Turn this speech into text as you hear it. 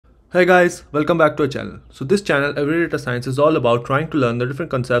Hey guys, welcome back to our channel. So this channel, Everyday Data Science, is all about trying to learn the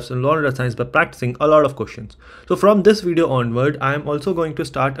different concepts in data science by practicing a lot of questions. So from this video onward, I am also going to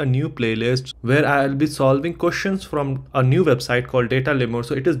start a new playlist where I will be solving questions from a new website called DataLemur.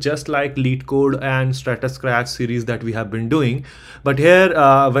 So it is just like LeetCode and StrataScratch series that we have been doing. But here,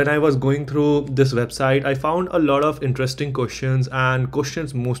 when I was going through this website, I found a lot of interesting questions and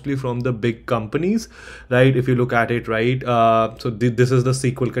questions mostly from the big companies, right? If you look at it, right? This is the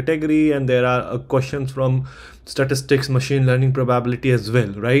SQL category, and there are questions from statistics, machine learning, probability as well,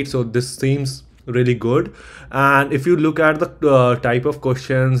 right? So this seems really good. And if you look at the type of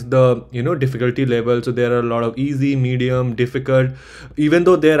questions, the difficulty level, so there are a lot of easy, medium, difficult, even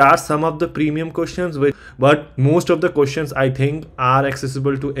though there are some of the premium questions, but most of the questions I think are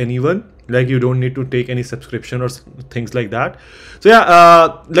accessible to anyone. Like you don't need to take any subscription or things like that. So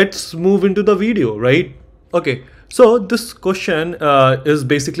yeah, let's move into the video, right? Okay, so this question is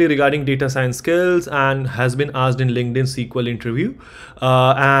basically regarding data science skills and has been asked in LinkedIn SQL interview.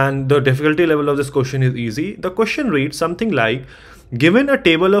 And the difficulty level of this question is easy. The question reads something like, given a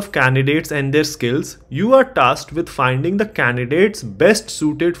table of candidates and their skills, you are tasked with finding the candidates best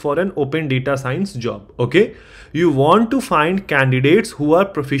suited for an open data science job. Okay, you want to find candidates who are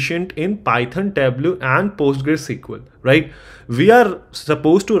proficient in Python, Tableau, and PostgreSQL, right? We are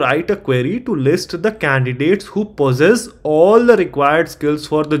supposed to write a query to list the candidates who possess all the required skills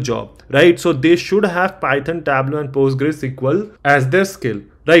for the job, right? So they should have Python, Tableau, and PostgreSQL as their skill,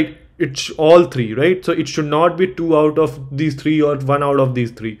 right? It's all three, right? So it should not be 2 out of these 3 or 1 out of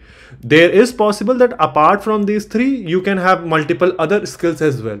these 3. There is possible that apart from these 3, you can have multiple other skills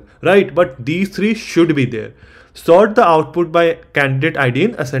as well, right? But these 3 should be there. Sort the output by candidate ID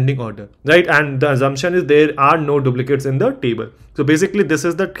in ascending order, right? And the assumption is there are no duplicates in the table. So basically this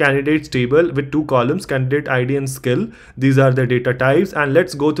is the candidates table with 2 columns, candidate ID and skill. These are the data types, and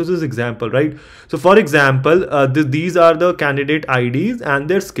let's go to this example, right? So for example, these are the candidate IDs and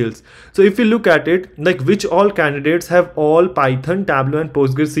their skills. So if you look at it, like which all candidates have all Python, Tableau, and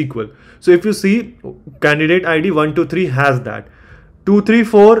PostgreSQL. So if you see candidate ID 1, 2, 3 has that. 2, 3,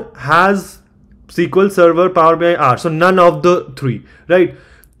 4 has SQL Server, Power BI, R. So none of the 3, right?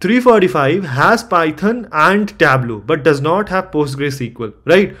 345 has Python and Tableau, but does not have PostgreSQL,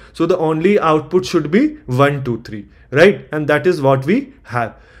 right? So the only output should be 1, 2, 3, right? And that is what we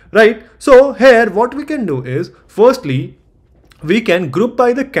have, right? So here what we can do is, firstly, we can group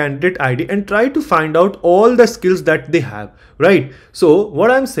by the candidate ID and try to find out all the skills that they have, right? So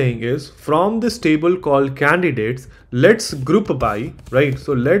what I'm saying is, from this table called candidates, let's group by, right?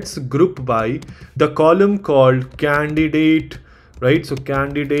 So let's group by the column called candidate, right? So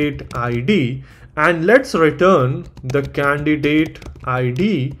candidate ID, and let's return the candidate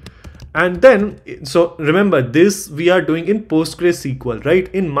ID. And then, so remember this we are doing in PostgreSQL, right?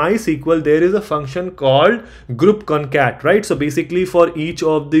 In MySQL, there is a function called group concat, right? So basically for each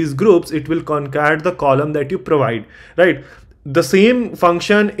of these groups, it will concat the column that you provide, right? The same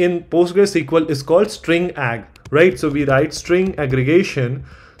function in PostgreSQL is called string ag, right? So we write string aggregation.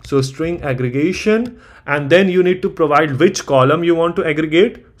 So string aggregation, and then you need to provide which column you want to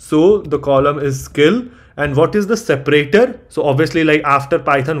aggregate. So the column is skill. And what is the separator? So obviously, like after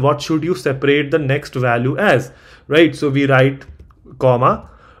Python, what should you separate the next value as, right? So we write comma,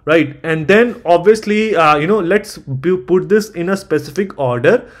 right? And then obviously, let's put this in a specific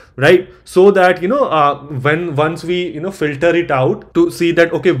order, right? So that, once we, filter it out to see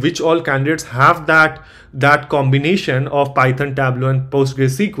that, okay, which all candidates have that combination of Python, Tableau, and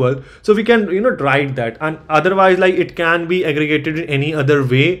PostgreSQL. So we can, write that, and otherwise, like it can be aggregated in any other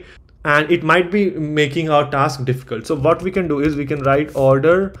way, and it might be making our task difficult. So what we can do is we can write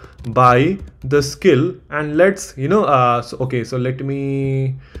order by the skill, and let's let's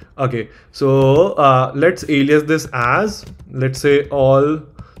alias this as, let's say, all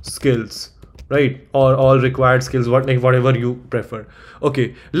skills, right? Or all required skills, whatever you prefer.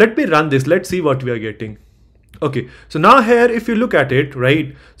 Okay, let me run this. Let's see what we are getting. Okay, so now here if you look at it,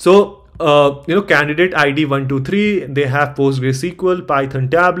 right? So candidate ID 1, 2, 3, they have PostgreSQL, Python,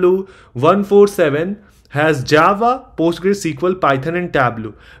 Tableau. 147 has Java, PostgreSQL, Python, and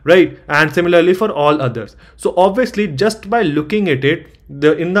Tableau, right? And similarly for all others. So obviously, just by looking at it,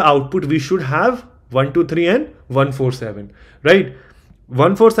 in the output we should have 1, 2, 3, and 147, right?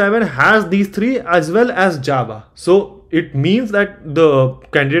 147 has these 3 as well as Java. So it means that the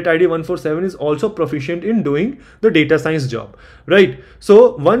candidate ID 147 is also proficient in doing the data science job, right?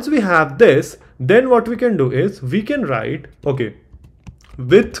 So once we have this, then what we can do is we can write, okay,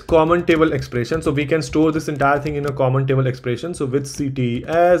 with common table expression. So we can store this entire thing in a common table expression. So with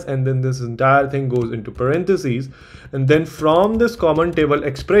CTES, and then this entire thing goes into parentheses, and then from this common table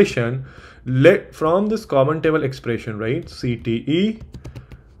expression, right, CTE,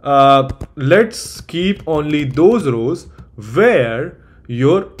 let's keep only those rows where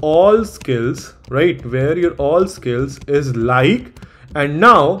your all skills, right, where your all skills is like, and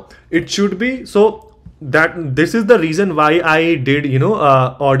now it should be, so that this is the reason why I did, you know,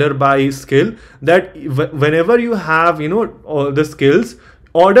 order by skill, that whenever you have, you know, all the skills,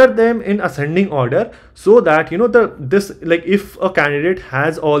 order them in ascending order, so that, you know, this, like, if a candidate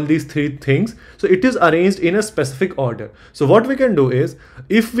has all these three things, so it is arranged in a specific order. So what we can do is,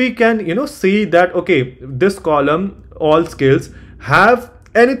 if we can, you know, see that, okay, this column all skills have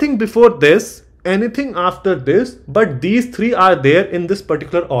anything before this, anything after this, but these three are there in this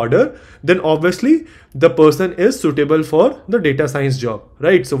particular order, then obviously the person is suitable for the data science job,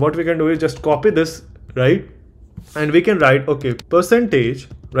 right? So what we can do is just copy this, right, and we can write, okay, percentage,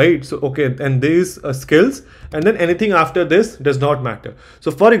 right? So okay, and these skills, and then anything after this does not matter.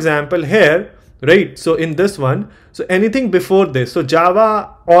 So for example here, right, so in this one, so anything before this, so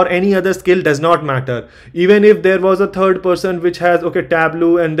Java or any other skill does not matter, even if there was a third person which has, okay,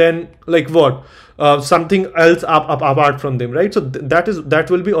 Tableau, and then like what, something else apart from them, right? So that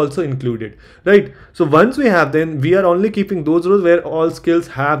will be also included, right? So once we have, then we are only keeping those rows where all skills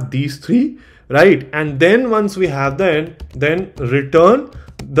have these three, right? And then once we have, then return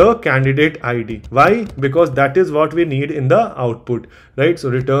the candidate ID. Why? Because that is what we need in the output, right? So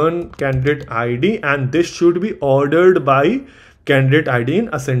return candidate ID, and this should be ordered by candidate ID in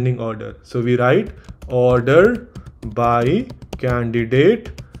ascending order. So we write order by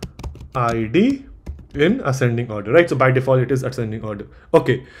candidate ID in ascending order, right? So by default it is ascending order.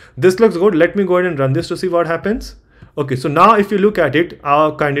 Okay, this looks good. Let me go ahead and run this to see what happens. Okay, so now if you look at it,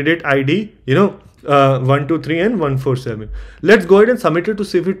 our candidate ID, you know, 123 and 147. Let's go ahead and submit it to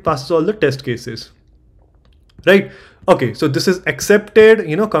see if it passes all the test cases, right? Okay, so this is accepted,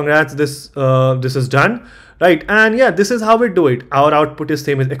 you know, congrats, this is done, right? And yeah, this is how we do it. Our output is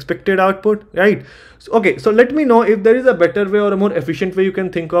same as expected output, right? So, okay, so let me know if there is a better way or a more efficient way you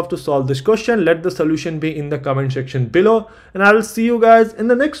can think of to solve this question. Let the solution be in the comment section below, and I will see you guys in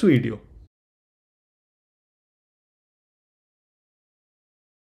the next video.